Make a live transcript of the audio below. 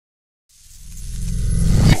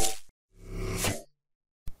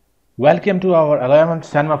Welcome to our 11th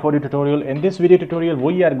Cinema4D tutorial. In this video tutorial,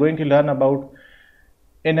 we are going to learn about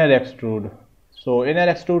inner extrude. So inner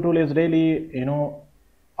extrude tool is really,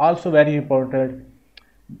 also very important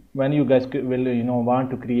when you guys will, want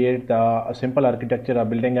to create a simple architecture, a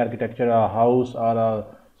building architecture, a house or a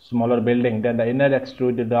smaller building. Then the inner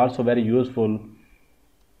extrude is also very useful,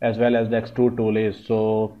 as well as the extrude tool is.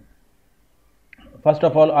 So first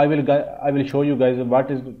of all, I will show you guys what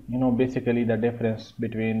is basically the difference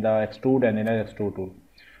between the extrude and inner extrude tool.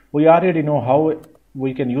 We already know how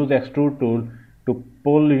we can use the extrude tool to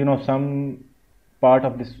pull some part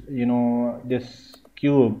of this this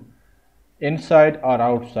cube inside or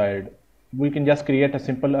outside. We can just create a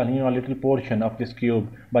simple a little portion of this cube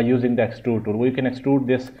by using the extrude tool. We can extrude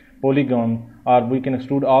this polygon, or we can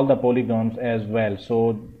extrude all the polygons as well.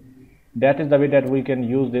 So that is the way that we can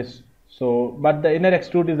use this. So but the inner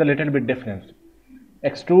extrude is a little bit different.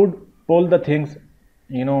 Extrude pull the things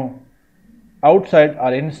outside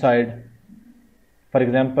or inside. For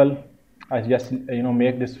example, I just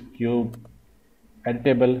make this cube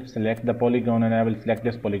editable, select the polygon, and I will select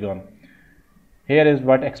this polygon. Here is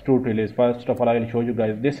what extrude tool is. First of all, I will show you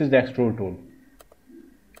guys. This is the extrude tool.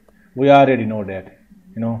 We already know that,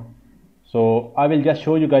 so I will just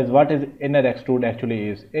show you guys what is inner extrude actually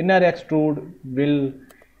is. Inner extrude will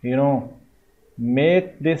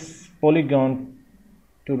make this polygon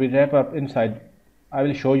to be wrapped up inside. I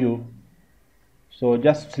will show you. So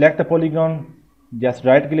just select the polygon, just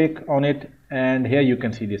right click on it, and here you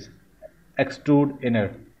can see this extrude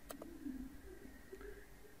inner.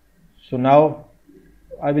 So now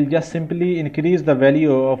I will just simply increase the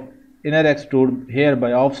value of inner extrude here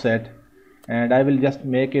by offset, and I will just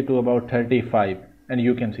make it to about 35, and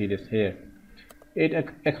you can see this here. It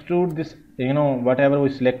extrude this whatever we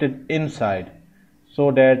selected inside,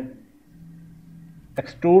 so that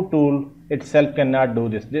extrude tool itself cannot do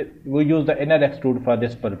this. We use the inner extrude for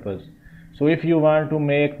this purpose. So if you want to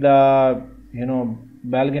make the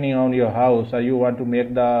balcony on your house, or you want to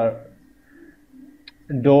make the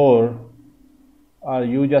door, or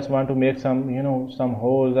you just want to make some some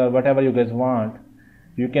holes or whatever you guys want,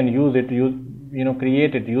 you can use it,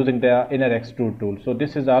 create it using the inner extrude tool. So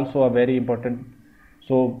this is also a very important.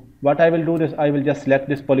 So what I will do is I will just select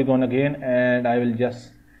this polygon again, and I will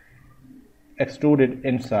just extrude it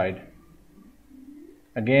inside.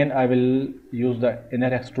 Again I will use the inner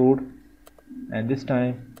extrude, and this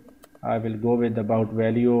time I will go with about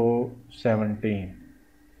value 17.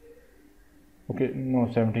 Okay,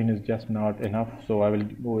 no, 17 is just not enough, so I will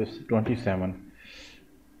go with 27.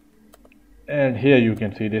 And here you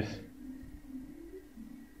can see this.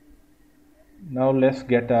 Now let's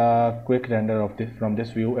get a quick render of this from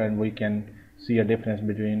this view, and we can see a difference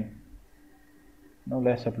between. Now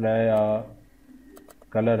let's apply a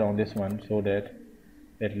color on this one so that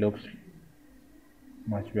it looks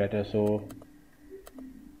much better. So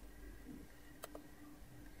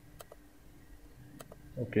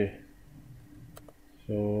okay,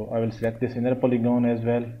 so I will select this inner polygon as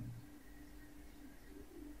well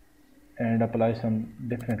and apply some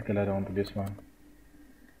different color onto this one.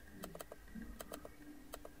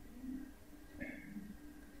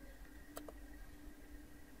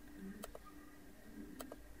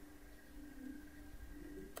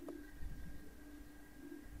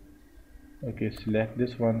 Okay, select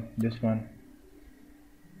this one as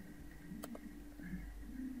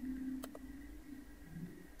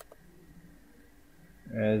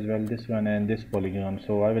well, this one and this polygon.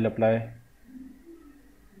 So I will apply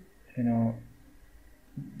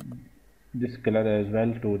this color as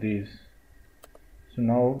well to these. So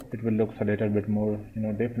now it will look a little bit more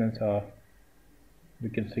difference. We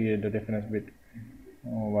can see the difference with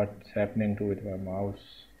what's happening to with my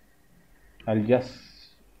mouse. I'll just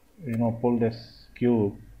pull this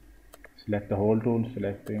cube, select the whole tool,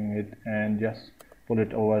 selecting it, and just pull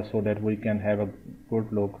it over so that we can have a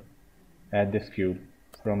good look at this cube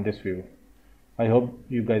from this view. I hope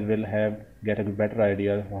you guys will get a better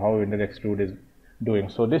idea of how inner extrude is doing.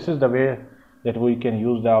 So this is the way that we can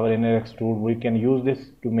use our inner extrude. We can use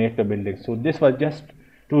this to make the building. So this was just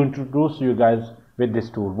to introduce you guys with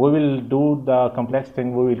this tool. We will do the complex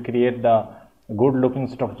thing. We will create the good looking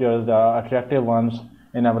structures, the attractive ones,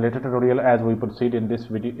 in our later tutorial as we proceed in this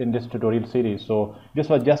video, in this tutorial series. So this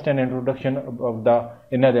was just an introduction of the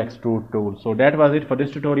inner extrude tool. So that was it for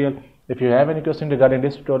this tutorial. If you have any question regarding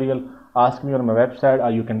this tutorial, ask me on my website,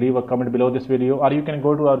 or you can leave a comment below this video, or you can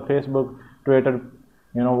go to our Facebook, Twitter,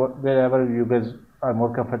 wherever you guys are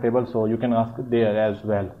more comfortable, so you can ask there as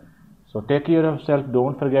well. So take care of yourself.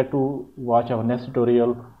 Don't forget to watch our next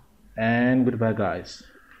tutorial, and goodbye guys.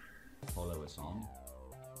 Follow us on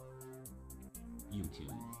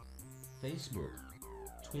YouTube, Facebook,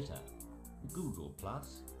 Twitter, Google+.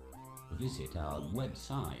 Visit our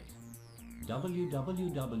website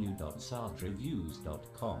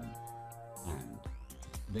www.saadreviews.com and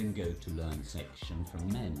then go to Learn section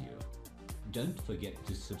from menu. Don't forget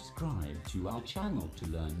to subscribe to our channel to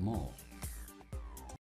learn more.